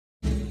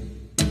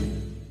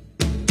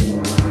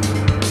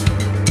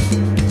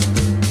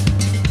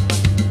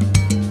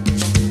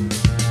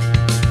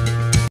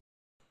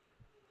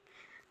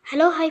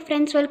Hello hi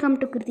friends, welcome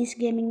to கிருத்தீஸ்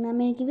gaming.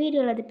 நம்ம இன்றைக்கி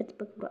வீடியோவில் அதை பற்றி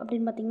பார்க்க போகிறோம்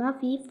அப்படின்னு பார்த்தீங்கன்னா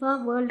FIFA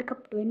வேர்ல்டு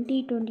கப்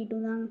 2022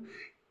 தான்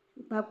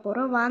பார்க்க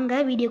போகிறோம். வாங்க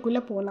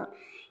வீடியோக்குள்ளே போகலாம்.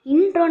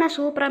 இன்ட்ரோ நான்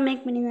சூப்பராக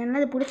மேக் பண்ணியிருந்தேன்.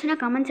 அது பிடிச்சினா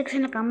கமெண்ட்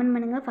செக்ஷனில் கமெண்ட்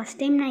பண்ணுங்கள். ஃபஸ்ட்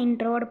டைம் நான்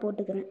இன்ட்ரோவோட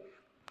போட்டுக்கிறேன்.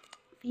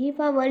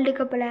 FIFA வேர்ல்டு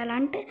கப்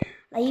விளையாடலான்ட்டு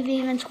லைவ்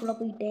ஈவெண்ட்ஸ்குள்ளே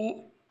போயிட்டேன்.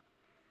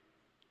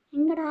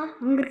 எங்கடா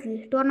அங்கே இருக்குது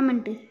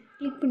டோர்னமெண்ட்டு,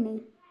 கிளிக் பண்ணு.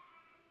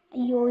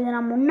 ஐயோ, இதை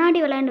நான்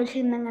முன்னாடி விளையாண்டு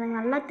வச்சுருந்தேங்க, எனக்கு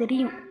நல்லா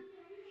தெரியும்.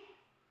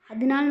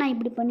 அதனால நான்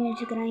இப்படி பண்ணி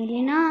வச்சுக்கிறேன்.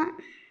 இல்லைன்னா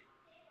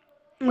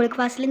உங்களுக்கு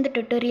ஃபஸ்ட்லேருந்து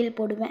டுட்டோரியல்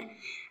போடுவேன்,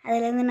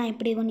 அதிலேருந்து நான்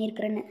இப்படி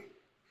பண்ணியிருக்கிறேன்னு.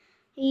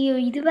 ஐயோ,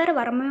 இது வேறு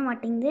வரவே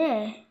மாட்டேங்குது.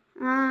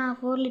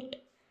 4 லிட்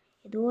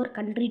ஏதோ ஒரு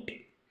கண்ட்ரிட்.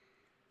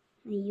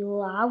 ஐயோ,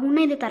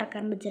 ஆகுன்னு இது தரக்க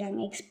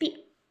ஆரம்பிச்சுறாங்க. எக்ஸ்பி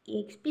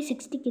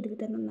 60க்கு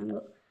எதுக்கு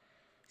தந்துருந்தாங்களோ.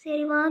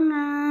 சரி வாங்க,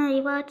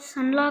 ரிவார்ட்ஸ்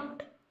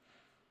அன்லாக்ட்.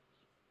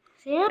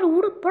 சரி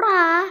விடு போடா,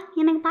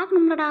 எனக்கு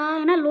பார்க்கணும்லடா,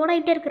 ஏன்னா லோட்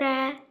ஆகிட்டே இருக்கிற.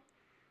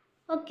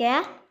 ஓகே,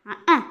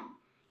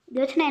 இதை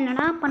வச்சு நான்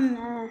என்னடா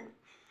பண்ணேன்.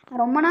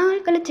 ரொம்ப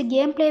நாள் கழிச்சு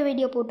கேம் ப்ளே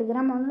வீடியோ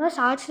போட்டுக்கிறேன். முதல்ல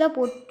ஷார்ட்ஸ் தான்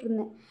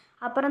போட்டுருந்தேன்.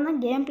 அப்புறம் தான்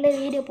கேம் ப்ளே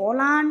வீடியோ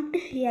போகலான்ட்டு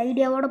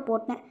ஐடியாவோடு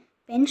போட்டேன்.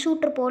 பென்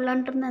ஷூட்டர்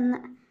போடலான்ட்டு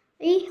இருந்தேன்.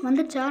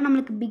 வந்துச்சா,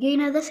 நம்மளுக்கு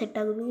பிகைனர் தான் செட்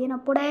ஆகுது. ஏன்னா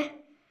போட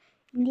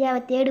இந்தியாவை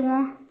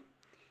தேடுவோம்.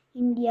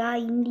 இந்தியா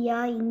இந்தியா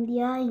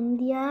இந்தியா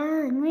இந்தியா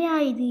எங்கேயா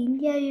இது?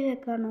 இந்தியாவே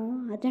காணோம்.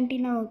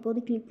 அர்ஜென்டினா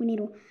இப்போது கிளிக்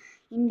பண்ணிடுவோம்.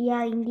 India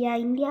India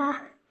India.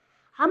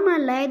 ஆமாம்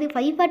இல்லை, இது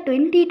FIFA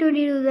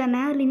 2022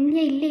 தானே, அதில்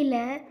இந்தியா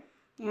இல்லை.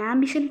 என்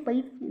ஆம்பிஷன்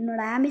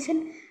என்னோடய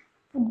ஆம்பிஷன்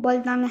ஃபுட்பால்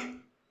தாங்க.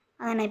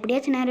 அதை நான்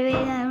எப்படியாச்சும் நிறைவே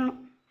ஆகணும்.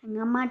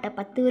 எங்கள் அம்மாட்ட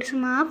 10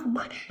 வருஷமாக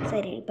ஃபுட்பால்.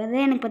 சரி, இப்போ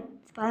தான் எனக்கு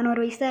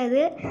 11 வயசு தான்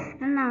இது.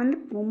 ஆனால் நான் வந்து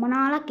ரொம்ப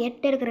நாளாக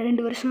கேட்டே இருக்கிறேன்,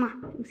 2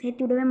 வருஷமாக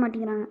சேர்த்து விடவே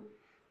மாட்டேங்கிறாங்க.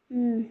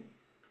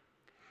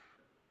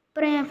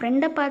 அப்புறம் என்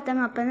ஃப்ரெண்டை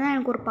பார்த்தாங்க. அப்போ தான்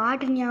எனக்கு ஒரு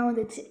பாட்டு ஞாபகம்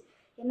வந்துச்சு.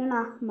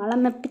 என்னன்னா,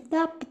 மலமை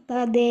பித்தா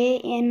பித்தாதே,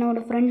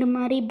 என்னோடய ஃப்ரெண்டு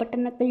மாதிரி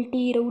பட்டனை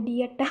கழட்டி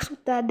ரவுடியாட்டா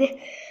சுத்தாதே.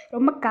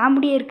 ரொம்ப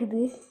காமெடியாக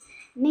இருக்குது.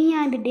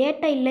 நீயா இது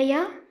டேட்டா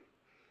இல்லையா?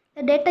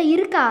 இந்த டேட்டா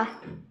இருக்கா?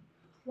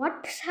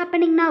 What is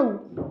happening now?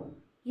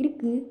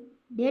 இருக்குது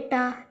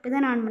டேட்டா. இப்போ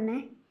தான் நான்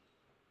பண்ணேன்.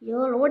 ஐயோ,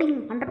 லோடிங்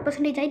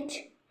 100%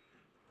 ஆயிடுச்சு.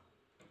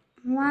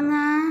 வாங்க.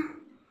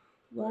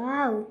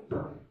 Wow,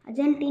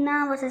 Argentina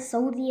vs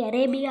Saudi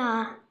Arabia.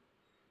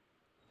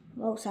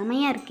 Wow,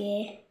 செமையாக இருக்கே.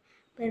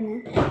 பாருங்க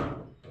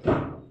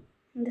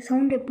இந்த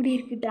சவுண்டு எப்படி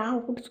இருக்குது. ட்ராவை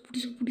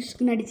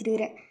புடிச்சுக்குன்னு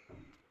அடிச்சிருக்கிறேன்.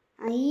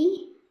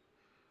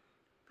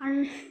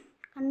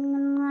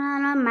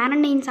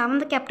 மேனன்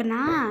அவன் தான்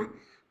கேப்டனா?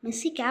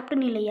 மெஸ்ஸி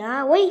கேப்டன் இல்லையா?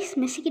 ஓய்,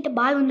 மெஸ்ஸி கிட்ட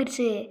பால்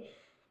வந்துடுச்சு.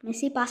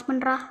 மெஸ்ஸி பாஸ்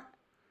பண்ணுறா.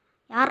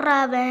 யாரா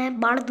அவன்?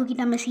 பாலை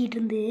தூக்கிட்டான் மெஸ்ஸிக்கிட்டு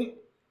இருந்து.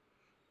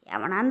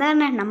 அவனா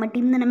தானே நம்ம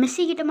டீம் தானே.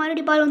 மெஸ்ஸி கிட்ட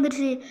மறுபடியும் பால்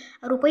வந்துடுச்சு.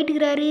 அவர்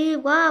போயிட்டுருக்கிறாரு.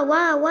 வா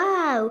வா வா.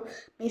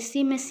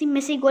 மெஸ்ஸி மெஸ்ஸி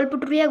மெஸ்ஸி கோல்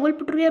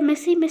போட்டுருவியா?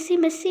 Messi Messi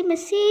Messi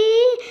Messi.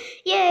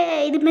 ஏ,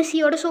 இது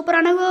மெஸ்ஸியோட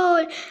சூப்பரான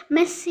கோல்.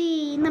 மெஸ்ஸி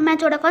இந்த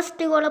மேட்சோட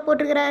ஃபஸ்ட்டு கோலை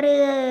போட்டிருக்கிறாரு.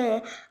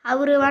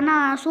 அவர்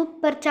வேணால்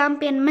சூப்பர்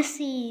சாம்பியன்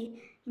மெஸ்ஸி.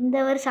 இந்த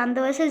வருஷம் அந்த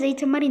வருஷம்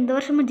ஜெயித்த மாதிரி இந்த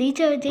வருஷமும்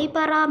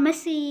ஜெயிப்பாரா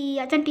Messi?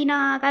 Argentina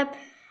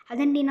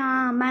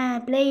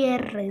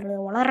player.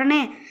 வளரனே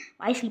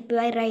voice slip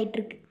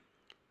ஆகிட்டுருக்கு.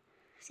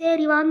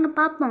 சரி வாங்க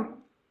பார்ப்போம்.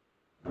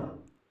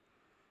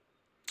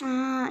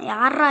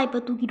 யாரா இப்போ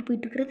தூக்கிட்டு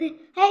போயிட்டுருக்கிறது?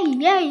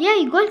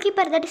 ஏய் goal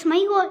keeper, that is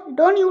my goal.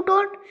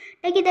 Don't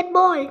take it that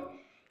ball.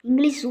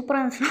 English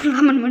சூப்பராக இருந்துச்சுன்னா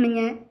கமெண்ட்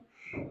பண்ணுங்க.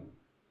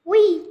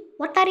 Y,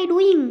 what are you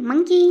doing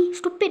monkey,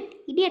 stupid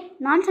idiot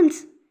nonsense.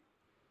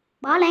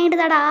 பால் என்கிட்ட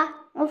தாடா,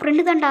 உன்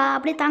ஃப்ரெண்டு தான்டா.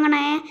 அப்படியே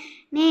தாங்கண்ணே.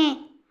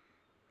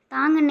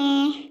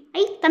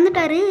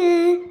 தந்துட்டாரு.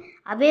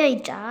 அவே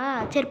ஆயிடுச்சா?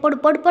 சரி போட.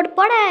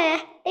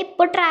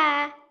 போட்டுறா.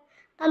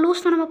 நான்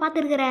லூஸ் தான் நம்ம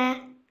பார்த்துருக்குற.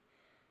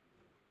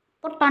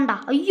 போட்டான்டா.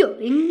 ஐயோ,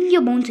 எங்கேயோ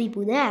பவுன்ஸ் ஆகி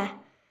போகுதே.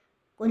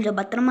 கொஞ்சம்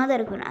பத்திரமா தான்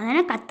இருக்கணும்.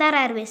 அதனால் கத்தார்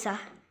ஏர்வேஸா?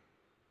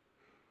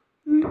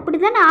 இப்படி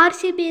தானே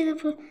ஆர்சிபி இது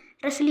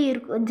ட்ரெஸ்லேயும்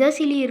இருக்கும்,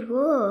 ஜெர்சிலையும்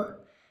இருக்கோ.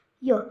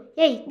 ஐயோ,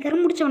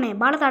 கருமுடிச்சவனே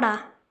பாலத்தாடா.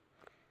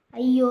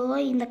 ஐயோ,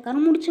 இந்த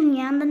கருமுடிச்சவங்க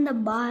ஏன் தான் இந்த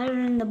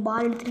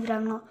பால்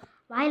எடுத்துருக்குறாங்களோ.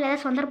 வாயில்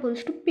ஏதாவது சொந்தர போகுது.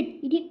 Stupid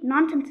idiot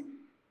nonsense.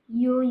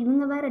 ஐயோ,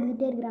 இவங்க வேறு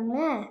எடுத்துகிட்டே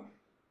இருக்கிறாங்களே.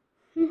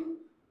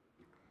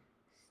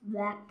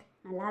 பேக்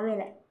நல்லாவே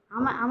இல்லை.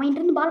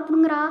 அவன்கிட்டருந்து பால்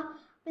பிடுங்குறா.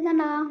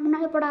 அப்படிதான்டா,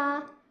 முன்னாடி போடா.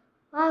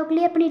 வா,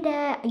 கிளியர்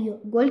பண்ணிட்டேன். ஐயோ,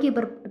 கோல்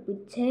கீப்பர்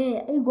போயிடுச்சு.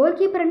 கோல்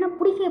கீப்பர் என்ன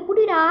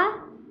புடிடா.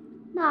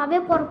 நான் அவே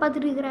போகிற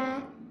பார்த்துட்டு இருக்கிற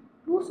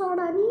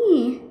லூஸாடா நீ.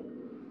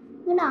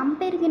 என்னடா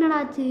அம்பையருக்கு என்னடா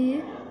ஆச்சு?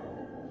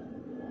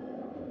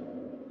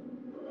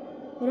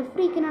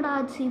 ரெஃப்ரிக்கு என்னடா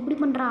ஆச்சு? இப்படி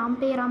பண்ணுறா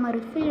அம்பையர். ஆமாம்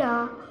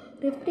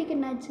ரெஃப்ரிக்கு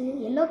என்னாச்சு?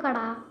 எல்லோ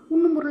கார்டா?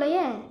 ஒன்றும்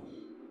புரியலையே.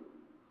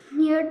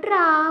 நீ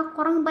எடுறா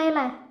குரங்கு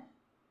பயலை.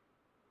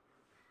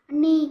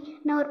 அண்ணி,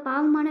 நான் ஒரு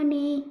பாவமான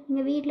அண்ணி.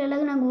 எங்கள் வீட்டில்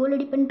எல்லாரும் நான் கோல்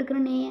அடி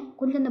பண்ணிட்டுருக்குறேண்ணே.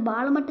 கொஞ்சம் அந்த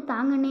பாலை மட்டும்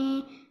தாங்கண்ணே.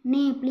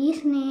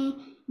 ப்ளீஸ்ண்ணே.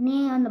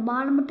 அந்த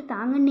பாலை மட்டும்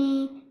தாங்கண்ணே.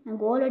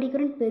 நான் கோல்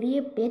அடிக்கிறேன்னு பெரிய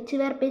பேச்சு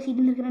வேறு பேசிகிட்டு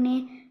இருந்துருக்குறேண்ணே.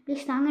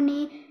 ப்ளீஸ் தாங்கண்ணே.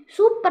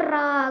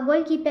 சூப்பர்ரா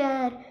கோல்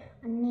கீப்பர்.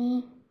 அண்ணி,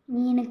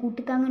 நீ எனக்கு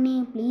விட்டு தாங்கண்ணே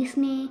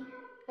ப்ளீஸ்ண்ணே.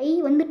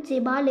 வந்துடுச்சு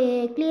பாலு.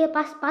 கிளியர்.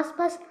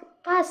 பாஸ்.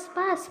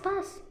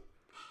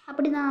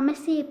 அப்படி தான்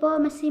Messi.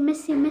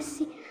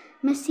 Messi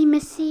Messi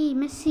Messi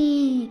Messi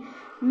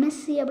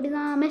Messi அப்படி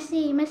தான்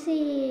மெஸ்ஸி மெஸ்ஸி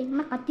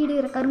என்ன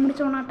கத்திடுகிற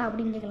கருமுடிச்சவனாட்டா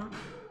அப்படின்னு கேட்கலாம்.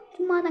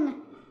 சும்மா தாங்க.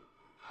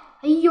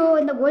 ஐயோ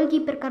இந்த கோல்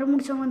கீப்பர்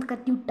கருமுடிச்சவங்க வந்து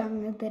கத்தி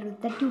விட்டாங்க,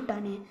 தட்டி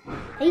விட்டானே.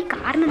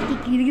 கார்னர்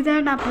கிக் இதுக்கு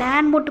தான் நான்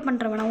பிளான் போட்டு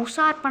பண்ணுறவன், நான்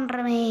உஷார்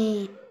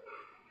பண்ணுறவன்.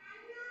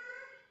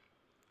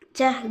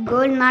 சே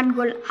கோல் நாட்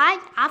கோல்.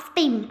 Of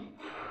time.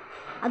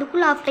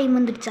 அதுக்குள்ளே ஆஃப் டைம்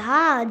வந்துடுச்சா?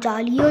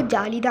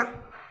 ஜாலி தான்.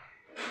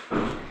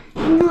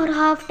 இன்னொரு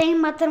ஹாஃப்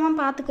டைம் பத்திரமா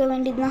பார்த்துக்க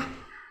வேண்டியது தான்.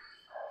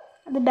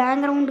 அது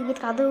பேக்ரவுண்டுக்கு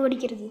கதவு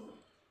அடிக்கிறது.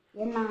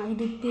 ஏன்னா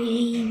இது பேய்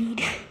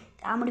வீடு,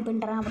 காமெடி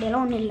பண்ணுறேன்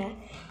அப்படியெல்லாம் ஒன்றும் இல்லை.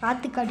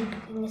 காற்று காட்டிகிட்டு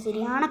இருக்குங்க,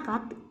 சரியான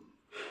காற்று.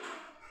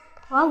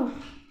 வாவ்,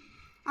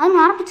 அது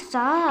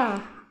ஆரம்பிச்சிச்சா?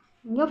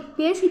 எங்கேயோ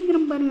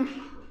பேசிக்கிறேன் பாருங்க.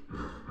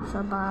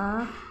 சபா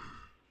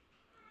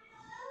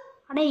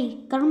அடே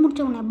கண்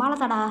முடிச்சவனே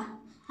பாலத்தாடா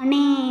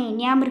அண்ணே,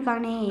 ஞாபகம்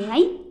இருக்கானே?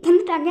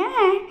 தந்துட்டாங்க,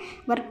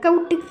 ஒர்க்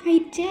அவுட்டுக்கு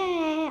ஆயிடுச்சே.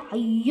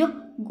 ஐயோ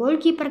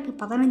கோல் கீப்பருக்கு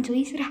 15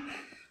 வயசுடா.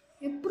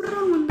 எப்படா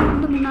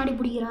வந்து முன்னாடி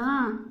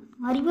பிடிக்கிறான்?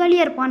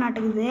 அறிவாளியாக இருப்பான்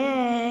நாட்டுக்குது.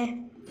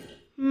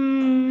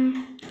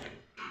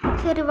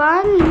 சரி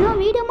வாங்க,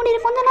 இன்னும் வீடியோ முடிய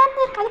கொஞ்சம்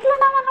நேரம் அதுக்குள்ள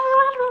நான்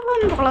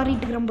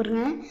கொளறிட்டு இருக்கிறேன்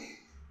பாருங்க.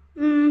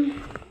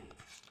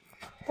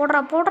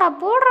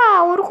 போடுறா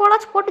ஒரு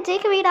கோலாச்சும் போட்டு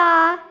ஜெயிக்க வைடா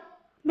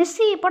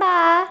மெஸ்ஸி. போடா.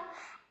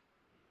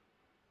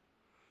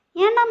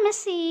 ஏன்னா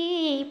மெஸ்ஸி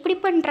இப்படி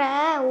பண்ணுற?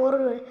 ஒரு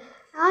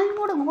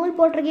ஆள்மோட கோல்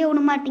போட்டிருக்கே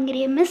ஒன்று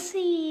மாட்டேங்கிறிய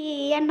மெஸ்ஸி.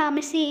 ஏண்டா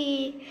மெஸ்ஸி?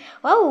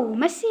 ஓ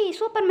மெஸ்ஸி,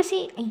 சூப்பர்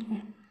மெஸ்ஸி. ஐயோ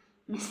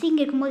மெஸ்ஸி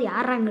இங்கே இருக்கும்போது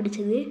யாரா அங்கே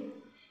அடிச்சது?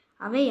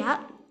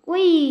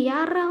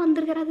 யாரா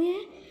வந்திருக்கிறது?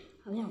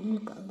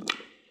 அவங்களுக்கு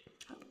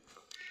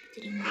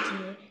சரி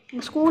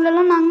எங்கள்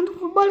ஸ்கூல்லலாம் நாங்கள் வந்து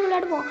ஃபுட்பால்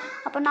விளையாடுவோம்.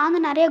 அப்போ நான்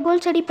வந்து நிறைய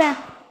கோல்ஸ் அடிப்பேன்.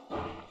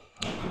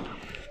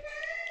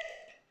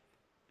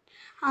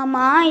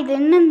 ஆமாம், இது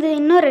என்னது?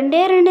 இன்னும்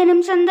 2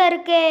 நிமிஷம் தான்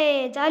இருக்கே.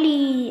 ஜாலி.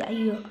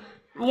 ஐயோ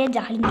நான் ஏன்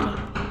ஜாலிங்கிறேன்?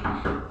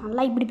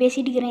 நல்லா இப்படி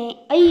பேசிட்டு இருக்கிறேன்.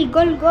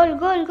 கோல் கோல்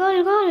கோல்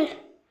கோல் கோல்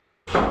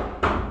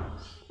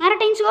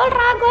மேரடைன்ஸ்.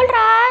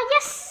 கோல்ரா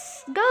எஸ்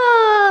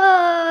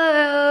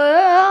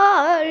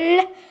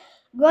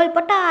கோல்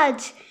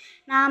போட்டாச்.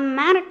 நான்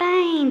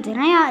மேரடைன்ஸ்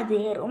அது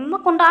ரொம்ப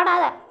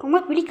கொண்டாடாத, ரொம்ப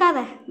பிடிக்காத.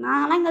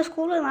 நான்லாம் எங்கள்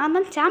ஸ்கூலில் நான்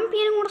தான்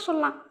சாம்பியன் கூட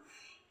சொல்லலாம்.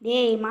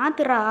 டேய்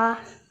மாத்துறா.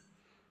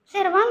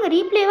 சரி வாங்க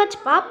ரீப்ளே வச்சு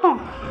பார்ப்போம்.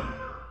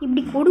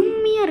 இப்படி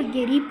கொடுமையாக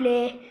இருக்கே ரீப்ளே.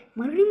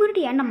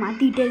 மறுபடியும் ஏன்டா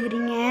மாற்றிக்கிட்டே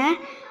இருக்கிறீங்க?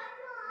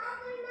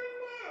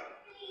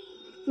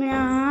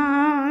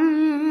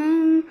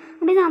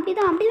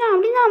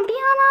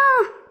 அப்படிதான்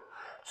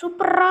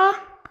சூப்பரா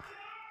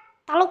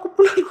தலை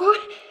குப்புன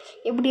கோல்.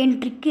 எப்படி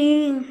என்ட்ரிக்கு?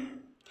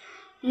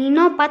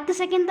 இன்னும் 10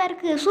 செகண்ட் தான்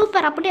இருக்குது.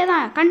 சூப்பர், அப்படியே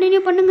தான்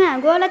கண்டினியூ பண்ணுங்கள்.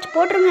 கோலாச்சும்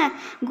போட்டுருங்க.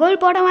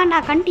 கோல் போட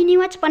வேண்டாம்,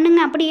 கண்டினியூவாச்சும்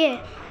பண்ணுங்கள். அப்படியே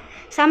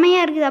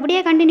செமையாக இருக்குது,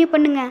 அப்படியே கண்டினியூ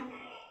பண்ணுங்கள்.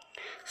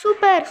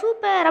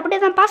 சூப்பர் அப்படியே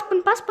தான். பாஸ்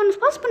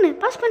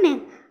பண்ணு.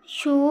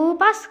 ஷூ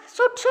பாஸ்,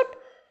 ஷூட்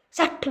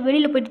சட்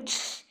வெளியில்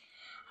போயிடுச்சு.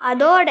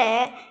 அதோட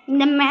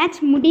இந்த மேட்ச்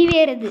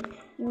முடிவேறுது.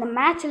 இந்த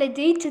மேட்ச்சில்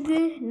ஜெயிச்சது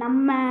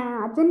நம்ம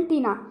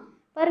அர்ஜென்டினா.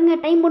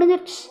 பாருங்கள் டைம்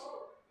முடிஞ்சிருச்சு.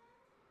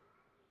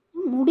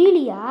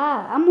 முடியலையா?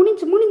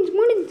 முடிஞ்சு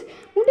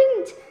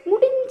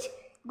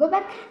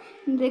கோபேக்.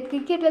 இந்த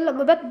கிரிக்கெட்ல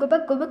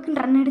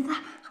கோபேக்னு ரன் எடுத்தா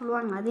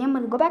சொல்லுவாங்க. அதே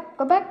மாதிரி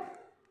கோபேக்.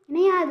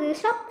 என்னையா அது?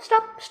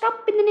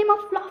 ஸ்டாப் இந்த நேம்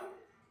ஆஃப் லா.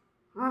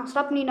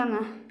 ஸ்டாப் பண்ணிட்டாங்க.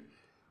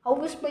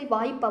 How is my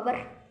why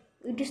power?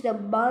 It is the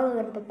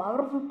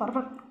powerful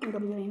power.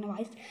 என்ன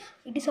voice?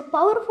 It is a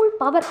powerful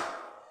power.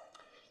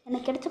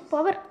 எனக்கு கிடைச்ச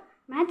பவர்,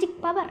 மேஜிக்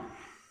பவர்.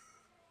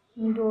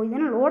 ஐயோ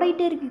இதெல்லாம் லோட்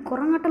ஆகிட்டே இருக்குது,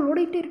 குரங்காட்டம் லோட்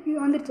ஆகிட்டே இருக்குது.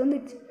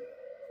 வந்துடுச்சு.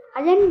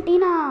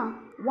 Argentina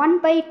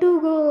 1/2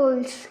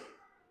 goals.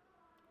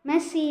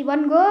 மெஸ்ஸி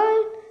 1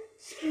 கோல்.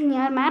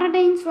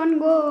 மேரடைன்ஸ் 1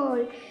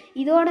 கோல்.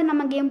 இதோட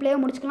நம்ம கேம் பிளேயை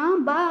முடிச்சுக்கலாம்.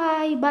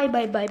 பாய்.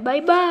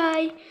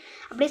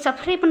 அப்படியே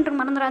சப்ஸ்கிரைப் பண்ணுறது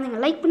மறந்துடாதீங்க.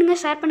 லைக்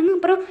பண்ணுங்கள், ஷேர் பண்ணுங்கள்.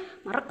 அப்புறம்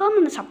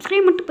மறக்காமல் இந்த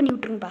சப்ஸ்கிரைப் மட்டும் பண்ணி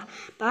விட்ருங்கப்பா.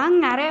 பாங்க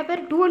நிறையா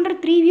பேர்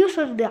 203 வியூஸ்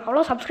வருது.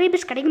 அவ்வளோ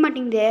சப்ஸ்கிரைபர்ஸ் கிடைக்க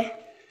மாட்டேங்குது.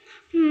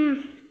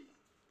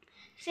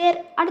 சரி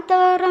அடுத்த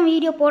வாரம்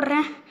வீடியோ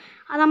போடுறேன்,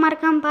 அதை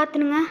மறக்காமல்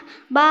பார்த்துடுங்க.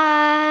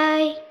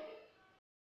 பாய்.